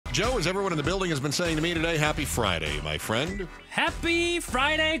Joe, as everyone in the building has been saying to me today, happy Friday, my friend. Happy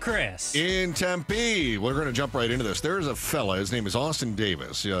Friday, Chris. In Tempe, we're going to jump right into this. There's a fella, his name is Austin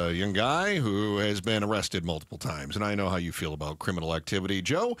Davis, a young guy who has been arrested multiple times, and I know how you feel about criminal activity.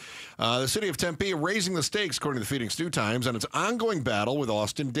 Joe, the city of Tempe raising the stakes, according to the Feeding Stew Times, on its ongoing battle with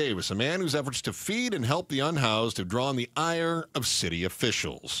Austin Davis, a man whose efforts to feed and help the unhoused have drawn the ire of city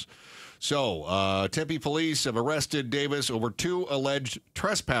officials. So, Tempe police have arrested Davis over 2 alleged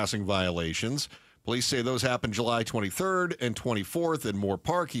trespassing violations. Police say those happened July 23rd and 24th in Moore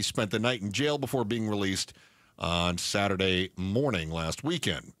Park. He spent the night in jail before being released on Saturday morning last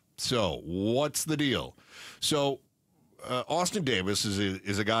weekend. So, what's the deal? So, Austin Davis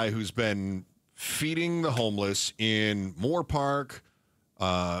is a guy who's been feeding the homeless in Moore Park,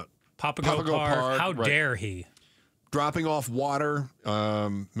 Papago Park. How dare he? Dropping off water,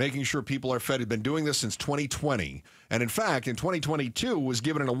 making sure people are fed. He's been doing this since 2020. And in fact, in 2022, was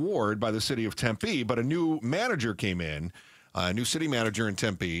given an award by the city of Tempe, but a new manager came in, a new city manager in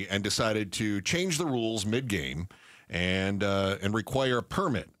Tempe, and decided to change the rules mid-game and require a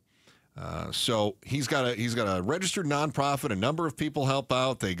permit. So he's got a registered nonprofit. A number of people help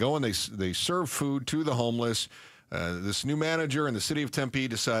out. They go and they serve food to the homeless. This new manager in the city of Tempe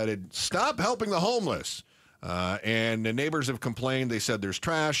decided, stop helping the homeless. And the neighbors have complained. They said there's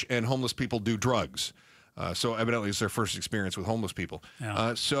trash and homeless people do drugs. So evidently it's their first experience with homeless people.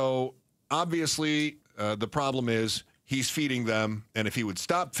 Yeah. So obviously the problem is he's feeding them, and if he would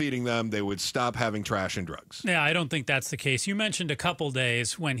stop feeding them, they would stop having trash and drugs. Yeah, I don't think that's the case. You mentioned a couple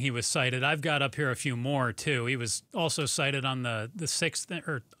days when he was cited. I've got up here a few more, too. He was also cited on the 6th,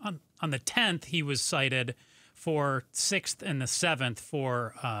 or on the 10th, he was cited for 6th and the 7th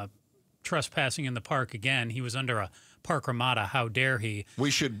for trespassing in the park again. He was under a park ramada. How dare he? We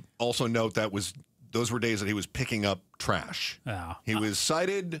should also note those were days that he was picking up trash. Yeah. He was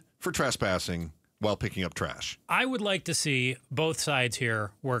cited for trespassing while picking up trash. I would like to see both sides here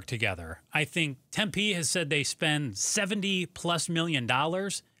work together. I think Tempe has said they spend $70+ million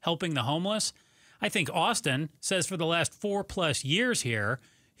helping the homeless. I think Austin says for the last 4+ years here,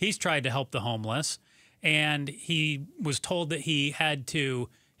 he's tried to help the homeless, and he was told that he had to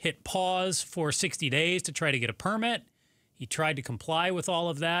hit pause for 60 days to try to get a permit. He tried to comply with all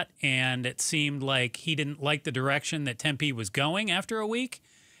of that, and it seemed like he didn't like the direction that Tempe was going after a week.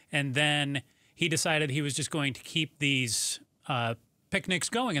 And then he decided he was just going to keep these picnics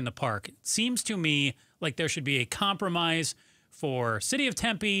going in the park. It seems to me like there should be a compromise for City of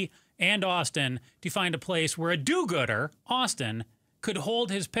Tempe and Austin to find a place where a do-gooder, Austin, could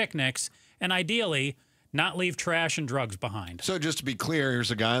hold his picnics and ideally not leave trash and drugs behind. So just to be clear,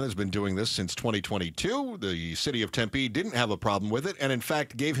 here's a guy that's been doing this since 2022. The city of Tempe didn't have a problem with it and, in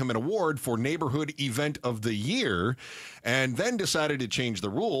fact, gave him an award for Neighborhood Event of the Year and then decided to change the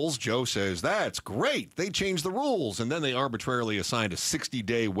rules. Joe says, that's great. They changed the rules. And then they arbitrarily assigned a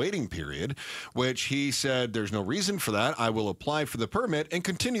 60-day waiting period, which he said, there's no reason for that. I will apply for the permit and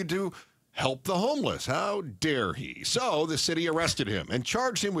continue to help the homeless. How dare he? So the city arrested him and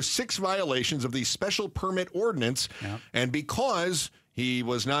charged him with 6 violations of the special permit ordinance. Yep. And because he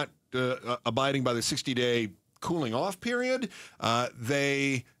was not abiding by the 60-day cooling off period,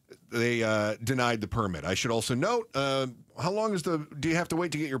 they denied the permit. I should also note, how long do you have to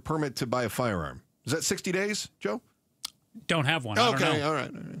wait to get your permit to buy a firearm? Is that 60 days, Joe? Don't have one. Okay, I don't know. all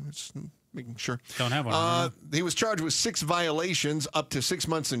right. It's making sure. Don't have one. He was charged with 6 violations, up to 6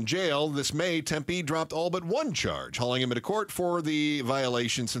 months in jail. This May, Tempe dropped all but 1 charge, hauling him into court for the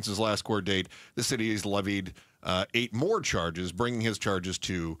violation. Since his last court date, the city has levied 8 more charges, bringing his charges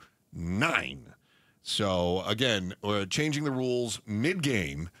to 9. So, again, changing the rules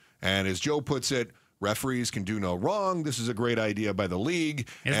mid-game. And as Joe puts it, referees can do no wrong. This is a great idea by the league.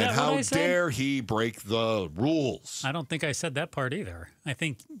 Is and that how what I said? dare he break the rules? I don't think I said that part either. I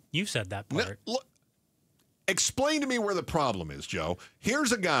think you said that part. Look, explain to me where the problem is, Joe.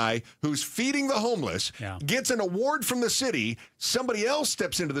 Here's a guy who's feeding the homeless, gets an award from the city. Somebody else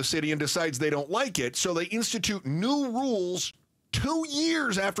steps into the city and decides they don't like it, so they institute new rules 2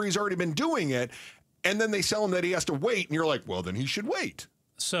 years after he's already been doing it, and then they tell him that he has to wait, and you're like, well, then he should wait.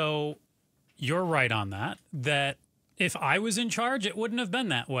 So you're right on that if I was in charge, it wouldn't have been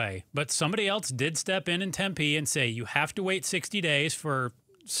that way. But somebody else did step in Tempe and say, you have to wait 60 days for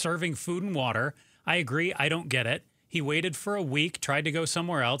serving food and water. I agree. I don't get it. He waited for a week, tried to go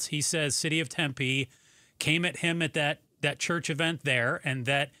somewhere else. He says City of Tempe came at him at that church event there, and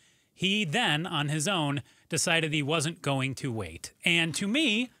that he then, on his own, decided he wasn't going to wait. And to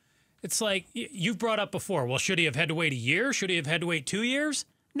me, it's like you've brought up before, well, should he have had to wait a year? Should he have had to wait 2 years?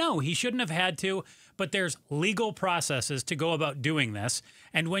 No, he shouldn't have had to. but there's legal processes to go about doing this.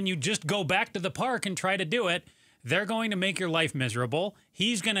 And when you just go back to the park and try to do it, they're going to make your life miserable.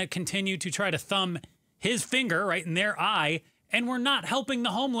 He's going to continue to try to thumb his finger right in their eye, and we're not helping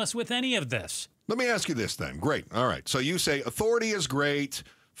the homeless with any of this. Let me ask you this then. Great. All right. So you say authority is great.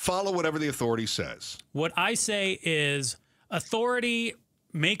 Follow whatever the authority says. What I say is authority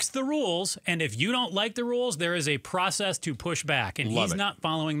makes the rules, and if you don't like the rules, there is a process to push back, and he's not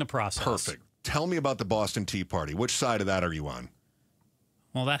following the process. Perfect. Tell me about the Boston Tea Party. Which side of that are you on?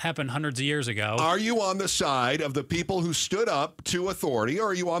 Well, that happened hundreds of years ago. Are you on the side of the people who stood up to authority,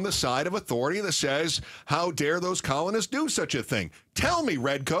 or are you on the side of authority that says, how dare those colonists do such a thing? Tell me,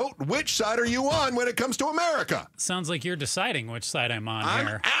 Redcoat, which side are you on when it comes to America? Sounds like you're deciding which side I'm on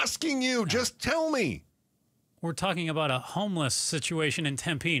here. I'm asking you. Just tell me. We're talking about a homeless situation in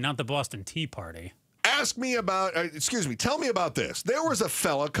Tempe, not the Boston Tea Party. Ask me about, tell me about this. There was a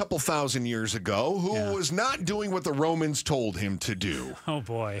fella a couple thousand years ago who was not doing what the Romans told him to do. Oh,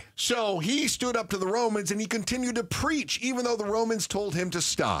 boy. So he stood up to the Romans and he continued to preach, even though the Romans told him to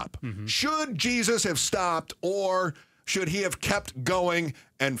stop. Mm-hmm. Should Jesus have stopped, or should he have kept going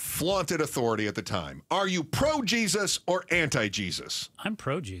and flaunted authority at the time? Are you pro-Jesus or anti-Jesus? I'm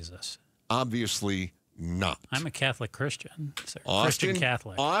pro-Jesus. Obviously not. I'm a Catholic Christian. Christian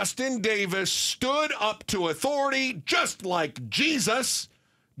Catholic. Austin Davis stood up to authority just like Jesus,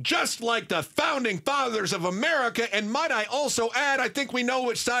 just like the founding fathers of America. And might I also add, I think we know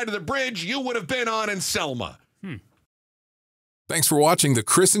which side of the bridge you would have been on in Selma. Thanks for watching The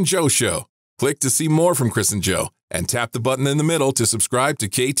Chris and Joe Show. Click to see more from Chris and Joe and tap the button in the middle to subscribe to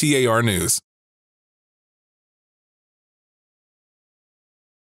KTAR News.